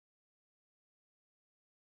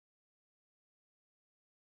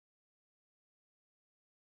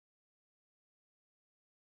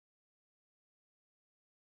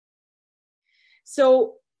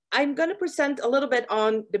So I'm going to present a little bit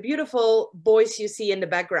on the beautiful boys you see in the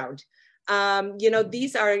background. You know,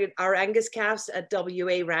 these are our Angus calves at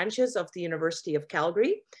WA ranches of the University of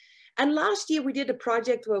Calgary. And last year we did a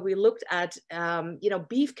project where we looked at, you know,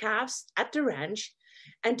 beef calves at the ranch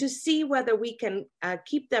and to see whether we can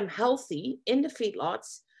keep them healthy in the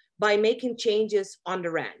feedlots by making changes on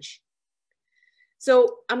the ranch.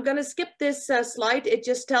 So I'm going to skip this slide. It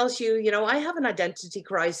just tells you, you know, I have an identity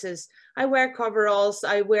crisis. I wear coveralls,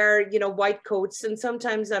 I wear, you know, white coats, and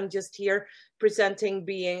sometimes I'm just here presenting,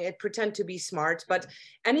 pretend to be smart. But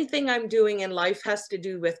anything I'm doing in life has to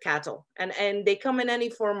do with cattle, and they come in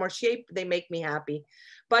any form or shape. They make me happy.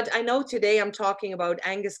 But I know today I'm talking about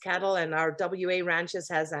Angus cattle, and our WA ranches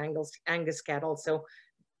has Angus cattle. So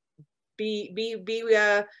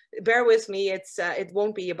bear with me. It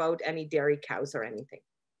won't be about any dairy cows or anything.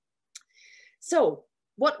 So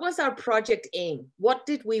what was our project aim? What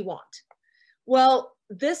did we want? Well,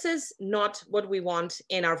 this is not what we want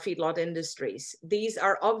in our feedlot industries. These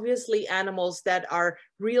are obviously animals that are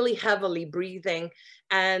really heavily breathing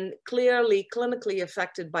and clearly clinically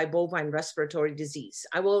affected by bovine respiratory disease.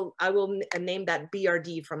 I will name that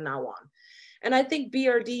BRD from now on. And I think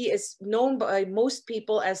BRD is known by most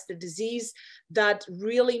people as the disease that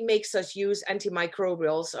really makes us use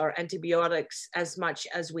antimicrobials or antibiotics as much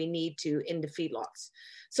as we need to in the feedlots.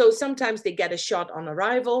 So sometimes they get a shot on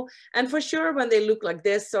arrival. And for sure, when they look like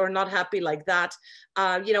this or not happy like that,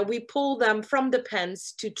 you know, we pull them from the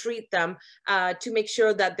pens to treat them to make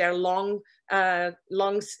sure that their lungs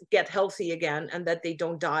get healthy again and that they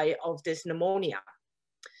don't die of this pneumonia.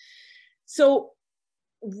 So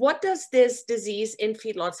what does this disease in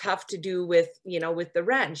feedlots have to do with, you know, with the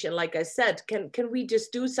ranch? And like I said, can we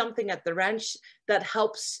just do something at the ranch that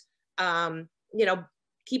helps, you know,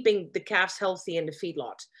 keeping the calves healthy in the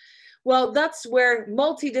feedlot? Well, that's where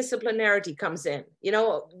multidisciplinarity comes in. You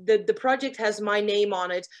know, the project has my name on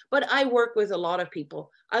it, but I work with a lot of people.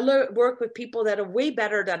 I work with people that are way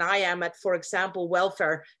better than I am at, for example,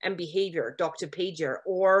 welfare and behavior, Dr. Pager,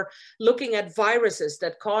 or looking at viruses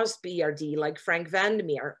that cause BRD, like Frank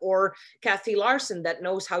Vandermeer, or Kathy Larson that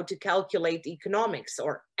knows how to calculate economics,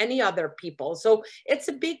 or any other people. So it's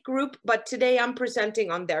a big group, but today I'm presenting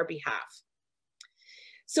on their behalf.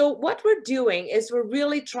 So what we're doing is we're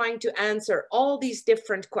really trying to answer all these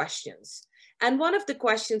different questions. And one of the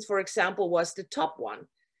questions, for example, was the top one.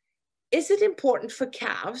 Is it important for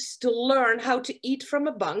calves to learn how to eat from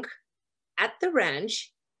a bunk at the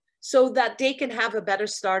ranch so that they can have a better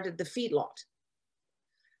start at the feedlot?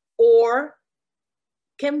 Or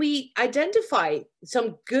can we identify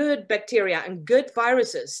some good bacteria and good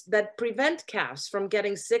viruses that prevent calves from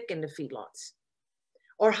getting sick in the feedlots?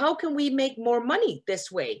 Or how can we make more money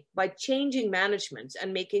this way by changing management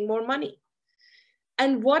and making more money?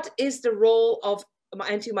 And what is the role of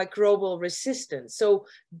antimicrobial resistance? So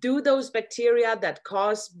do those bacteria that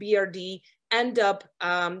cause BRD end up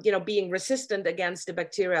you know, being resistant against the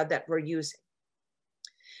bacteria that we're using?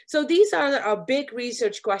 So these are our big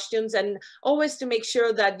research questions, and always to make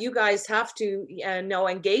sure that you guys have to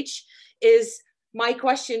engage is my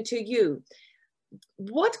question to you.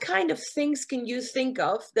 What kind of things can you think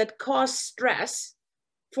of that cause stress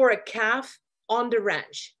for a calf on the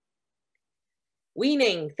ranch?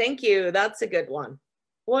 Weaning, thank you. That's a good one.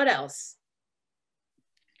 What else?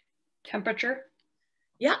 Temperature.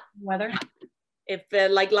 Yeah. Weather. If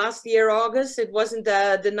like last year, August, it wasn't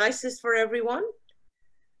the nicest for everyone.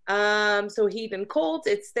 So heat and cold,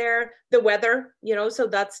 it's there. The weather, you know, so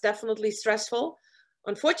that's definitely stressful.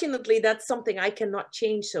 Unfortunately, that's something I cannot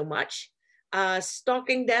change so much.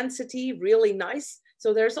 Stocking density, really nice.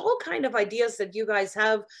 So there's all kind of ideas that you guys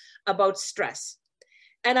have about stress.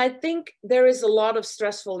 And I think there is a lot of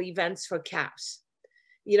stressful events for calves.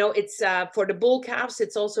 You know, it's for the bull calves,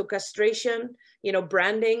 it's also castration, you know,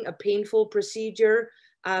 branding, a painful procedure,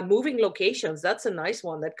 moving locations. That's a nice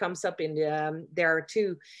one that comes up in there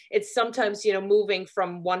too. It's sometimes, you know, moving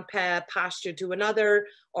from one pasture to another,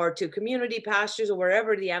 or to community pastures, or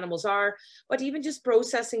wherever the animals are. But even just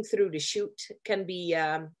processing through the chute can be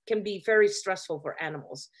very stressful for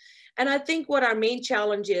animals. And I think what our main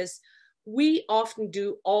challenge is, we often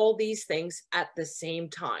do all these things at the same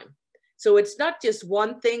time. So it's not just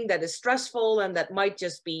one thing that is stressful and that might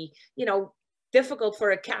just be, you know, difficult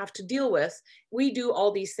for a calf to deal with. We do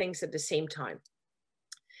all these things at the same time.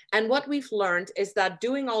 And what we've learned is that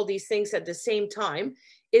doing all these things at the same time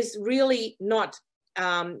is really not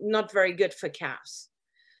very good for calves.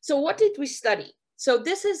 So what did we study? So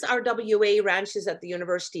this is our WA ranches at the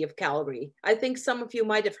University of Calgary. I think some of you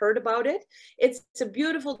might have heard about it. It's a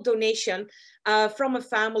beautiful donation from a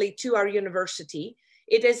family to our university.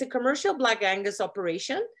 It is a commercial Black Angus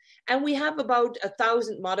operation, and we have about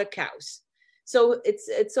 1,000 mother cows. So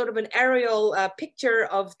it's sort of an aerial picture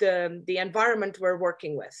of the environment we're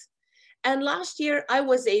working with. And last year I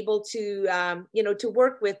was able to, to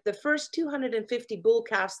work with the first 250 bull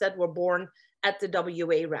calves that were born at the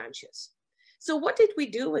WA ranches. So what did we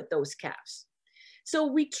do with those calves? So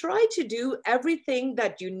we try to do everything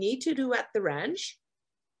that you need to do at the ranch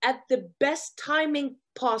at the best timing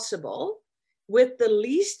possible with the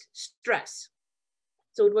least stress.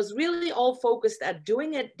 So it was really all focused at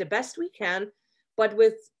doing it the best we can, but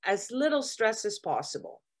with as little stress as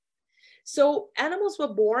possible. So animals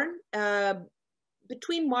were born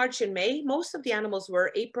between March and May. Most of the animals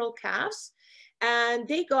were April calves, and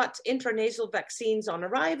they got intranasal vaccines on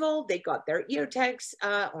arrival. They got their ear tags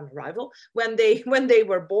on arrival when they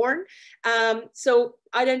were born. So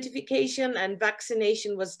identification and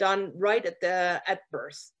vaccination was done right at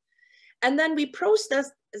birth. And then we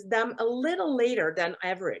processed them a little later than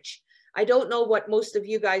average. I don't know what most of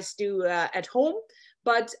you guys do at home,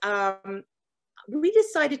 but we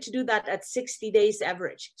decided to do that at 60 days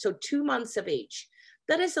average, so 2 months of age.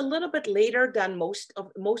 That is a little bit later than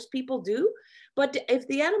most people do, but if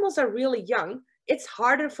the animals are really young, it's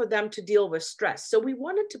harder for them to deal with stress. So we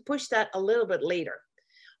wanted to push that a little bit later.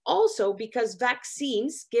 Also, because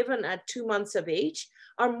vaccines given at 2 months of age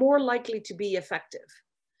are more likely to be effective.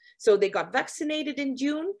 So they got vaccinated in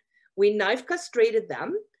June. We knife castrated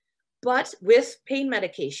them, but with pain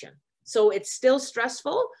medication. So it's still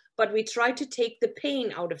stressful, but we try to take the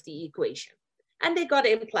pain out of the equation. And they got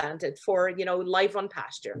implanted for, life on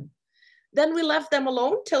pasture. Then we left them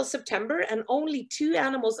alone till September, and only 2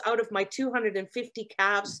 animals out of my 250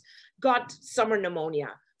 calves got summer pneumonia.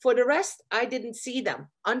 For the rest, I didn't see them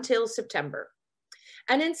until September.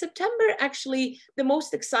 And in September, actually, the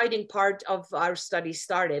most exciting part of our study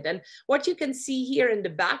started. And what you can see here in the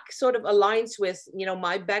back sort of aligns with,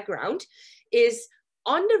 my background, is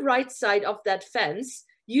on the right side of that fence,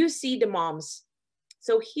 you see the moms.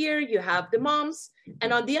 So here you have the moms,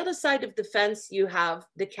 and on the other side of the fence, you have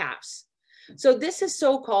the calves. So this is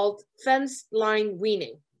so-called fence line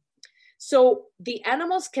weaning. So the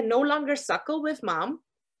animals can no longer suckle with mom,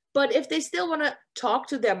 but if they still want to talk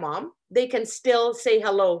to their mom, they can still say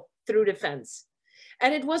hello through the fence.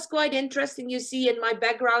 And it was quite interesting. You see in my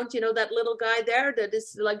background, that little guy there that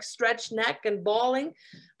is like stretched neck and bawling.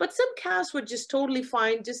 But some calves were just totally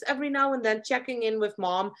fine, just every now and then checking in with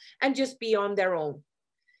mom and just be on their own.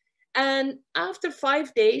 And after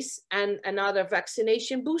 5 days and another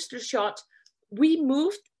vaccination booster shot, we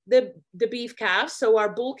moved the beef calves, so our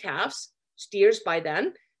bull calves, steers by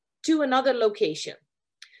then, to another location.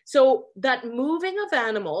 So that moving of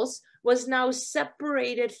animals was now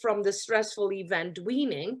separated from the stressful event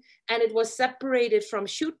weaning, and it was separated from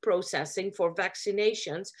chute processing for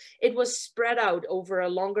vaccinations. It was spread out over a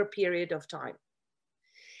longer period of time.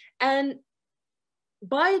 And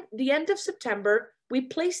by the end of September, we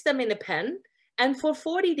placed them in a pen, and for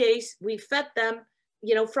 40 days, we fed them,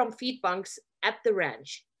 from feed bunks at the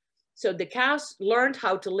ranch. So the calves learned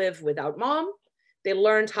how to live without mom. They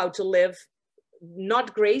learned how to live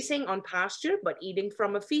not grazing on pasture, but eating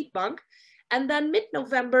from a feed bunk. And then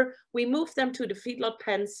mid-November, we moved them to the feedlot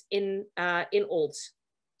pens in Olds.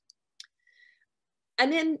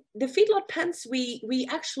 And in the feedlot pens, we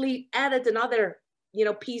actually added another,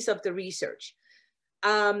 piece of the research.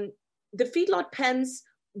 The feedlot pens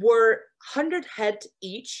were 100 head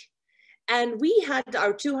each, and we had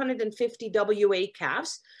our 250 WA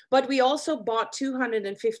calves, but we also bought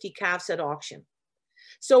 250 calves at auction.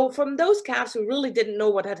 So from those calves, we really didn't know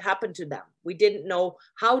what had happened to them. We didn't know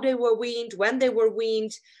how they were weaned, when they were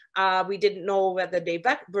weaned. We didn't know whether they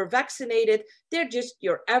were vaccinated. They're just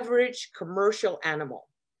your average commercial animal.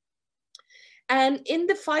 And in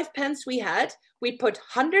the 5 pens we had, we put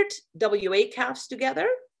 100 WA calves together,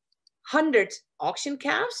 100 auction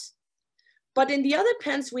calves. But in the other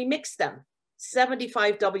pens, we mixed them,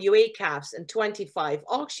 75 WA calves and 25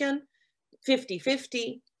 auction,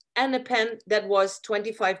 50-50. And a pen that was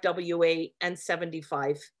 25 WA and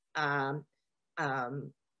 75 from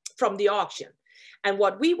the auction. And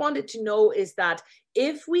what we wanted to know is that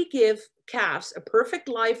if we give calves a perfect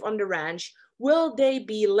life on the ranch, will they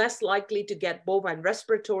be less likely to get bovine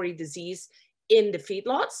respiratory disease in the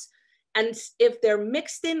feedlots? And if they're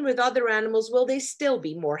mixed in with other animals, will they still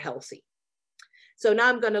be more healthy? So now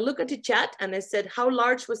I'm going to look at the chat, and I said, how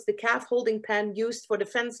large was the calf holding pen used for the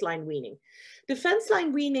fence line weaning? The fence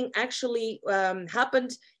line weaning actually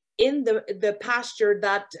happened in the pasture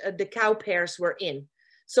that the cow pairs were in.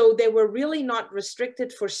 So they were really not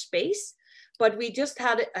restricted for space, but we just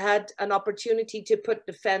had an opportunity to put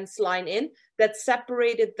the fence line in that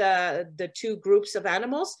separated the two groups of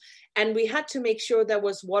animals. And we had to make sure there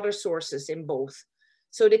was water sources in both.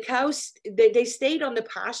 So the cows, they stayed on the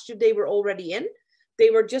pasture they were already in.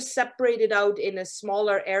 They were just separated out in a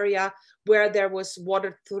smaller area where there was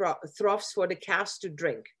water troughs for the calves to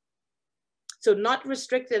drink. So not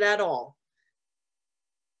restricted at all.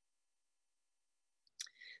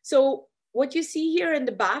 So what you see here in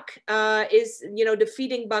the back is, you know, the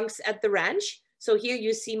feeding bunks at the ranch. So here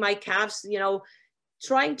you see my calves, you know,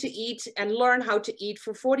 trying to eat and learn how to eat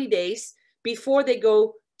for 40 days before they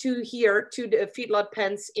go to here to the feedlot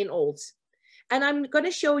pens in Olds. And I'm going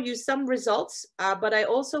to show you some results, but I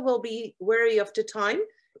also will be wary of the time.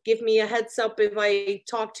 Give me a heads up if I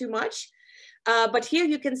talk too much. But here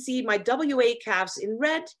you can see my WA calves in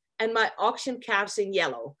red and my auction calves in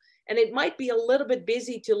yellow. And it might be a little bit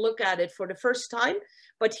busy to look at it for the first time,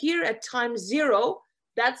 but here at time 0,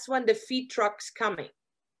 that's when the feed truck's coming.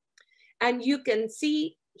 And you can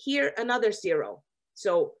see here another 0.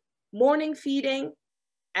 So morning feeding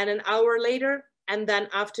and an hour later, and then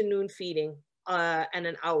afternoon feeding and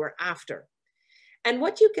an hour after. And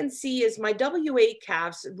what you can see is my WA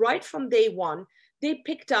calves, right from day 1, they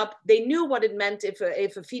picked up, they knew what it meant if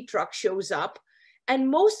a feed truck shows up, and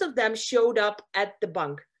most of them showed up at the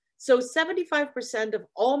bunk. So 75% of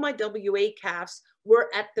all my WA calves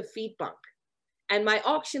were at the feed bunk. And my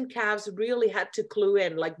auction calves really had to clue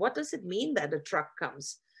in, like, what does it mean that a truck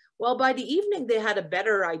comes? Well, by the evening, they had a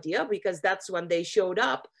better idea because that's when they showed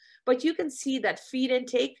up. But you can see that feed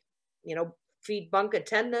intake, you know, feed bunk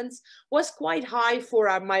attendance was quite high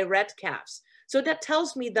for my red calves. So that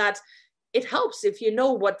tells me that it helps if you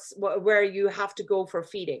know where you have to go for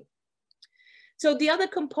feeding. So the other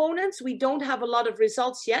components, we don't have a lot of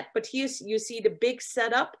results yet, but here you see the big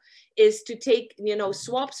setup is to take, you know,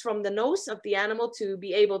 swabs from the nose of the animal to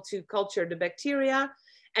be able to culture the bacteria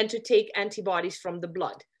and to take antibodies from the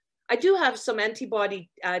blood. I do have some antibody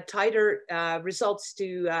titer results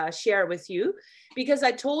to share with you, because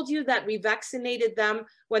I told you that we vaccinated them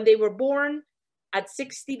when they were born, at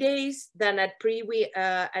 60 days, then at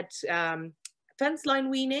fence line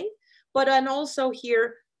weaning, but then also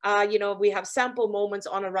here, you know, we have sample moments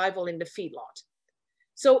on arrival in the feedlot.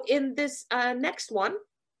 So in this next one,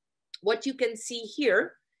 what you can see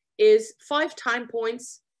here is 5 time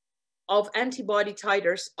points of antibody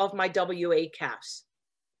titers of my WA calves.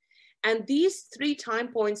 And these 3 time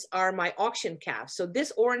points are my auction calves. So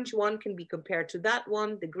this orange one can be compared to that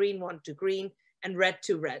one, the green one to green, and red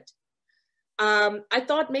to red. I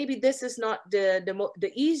thought maybe this is not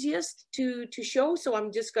the easiest to show, so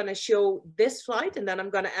I'm just going to show this slide, and then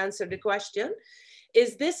I'm going to answer the question.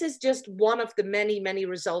 This is just one of the many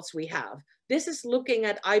results we have. This is looking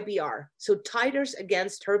at IBR, so titers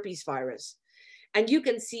against herpes virus. And you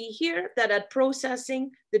can see here that at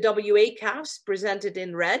processing, the WA calves presented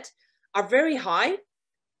in red are very high.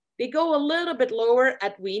 They go a little bit lower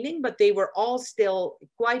at weaning, but they were all still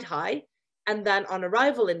quite high. And then on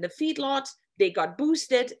arrival in the feedlot, they got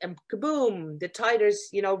boosted, and kaboom, the titers,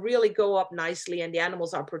 you know, really go up nicely, and the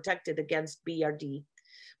animals are protected against BRD.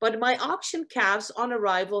 But my auction calves on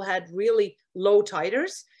arrival had really low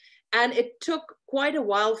titers, and it took quite a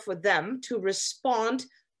while for them to respond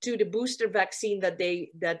to the booster vaccine that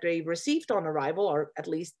they received on arrival, or at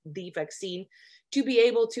least the vaccine, to be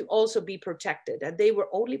able to also be protected. And they were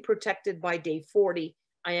only protected by day 40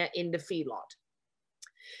 in the feedlot.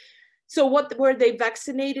 So what were they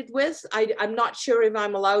vaccinated with? I'm not sure if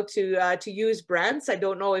I'm allowed to use brands. I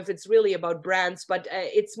don't know if it's really about brands, but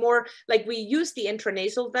it's more like we use the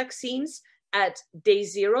intranasal vaccines at day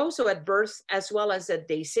 0, so at birth, as well as at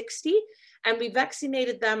day 60. And we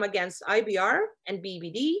vaccinated them against IBR and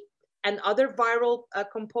BBD and other viral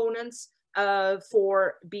components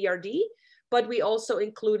for BRD. But we also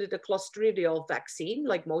included a clostridial vaccine,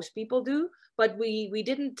 like most people do, but we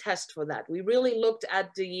didn't test for that. We really looked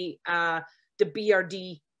at the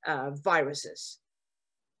BRD viruses.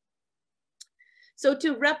 So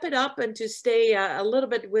to wrap it up and to stay a little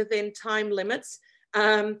bit within time limits,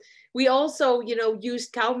 we also, you know,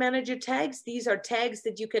 used cow manager tags. These are tags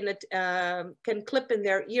that you can clip in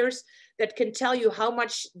their ears that can tell you how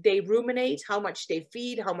much they ruminate, how much they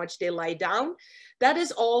feed, how much they lie down. That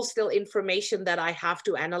is all still information that I have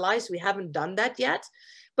to analyze. We haven't done that yet,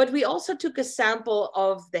 but we also took a sample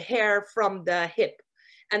of the hair from the hip.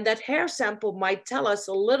 And that hair sample might tell us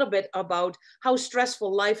a little bit about how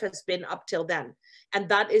stressful life has been up till then. And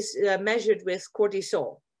that is measured with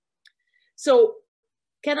cortisol. So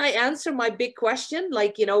can I answer my big question?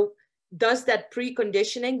 Like, you know, does that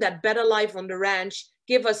preconditioning, that better life on the ranch,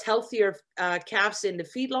 give us healthier calves in the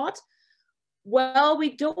feedlot? Well,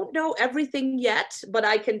 we don't know everything yet, but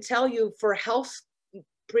I can tell you for health,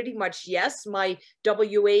 pretty much yes. My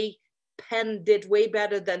WA pen did way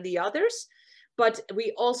better than the others. But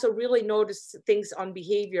we also really noticed things on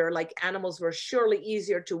behavior, like animals were surely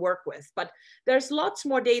easier to work with. But there's lots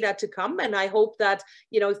more data to come. And I hope that,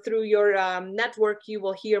 through your network, you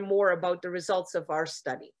will hear more about the results of our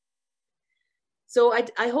study. So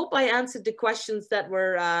I hope I answered the questions that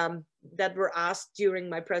were asked during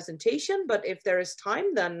my presentation. But if there is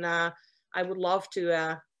time, then I would love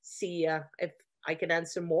to see if I can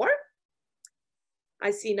answer more. I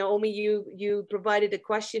see, Naomi, you provided a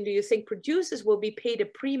question. Do you think producers will be paid a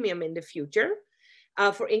premium in the future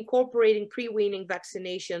for incorporating pre-weaning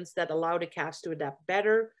vaccinations that allow the calves to adapt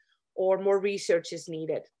better, or more research is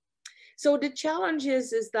needed? So the challenge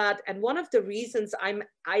is that, and one of the reasons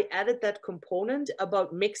I added that component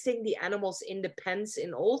about mixing the animals in the pens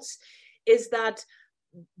in olds is that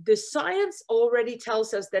the science already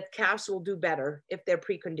tells us that calves will do better if they're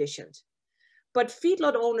preconditioned. But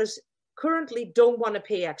feedlot owners currently don't want to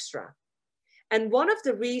pay extra. And one of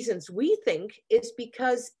the reasons we think is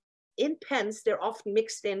because in pens, they're often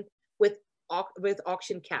mixed in with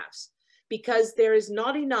auction calves, because there is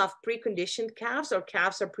not enough preconditioned calves, or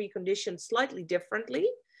calves are preconditioned slightly differently,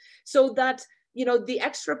 so that, the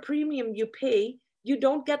extra premium you pay, you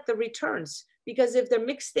don't get the returns, because if they're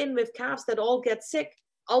mixed in with calves that all get sick,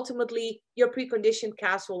 ultimately your preconditioned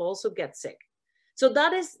calves will also get sick. So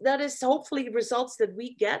that is hopefully results that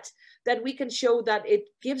we get, that we can show that it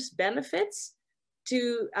gives benefits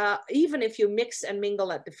to even if you mix and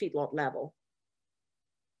mingle at the feedlot level.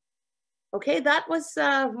 Okay, that was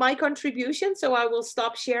my contribution. So I will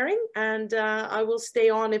stop sharing, and I will stay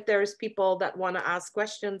on if there's people that want to ask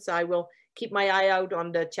questions. I will keep my eye out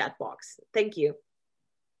on the chat box. Thank you.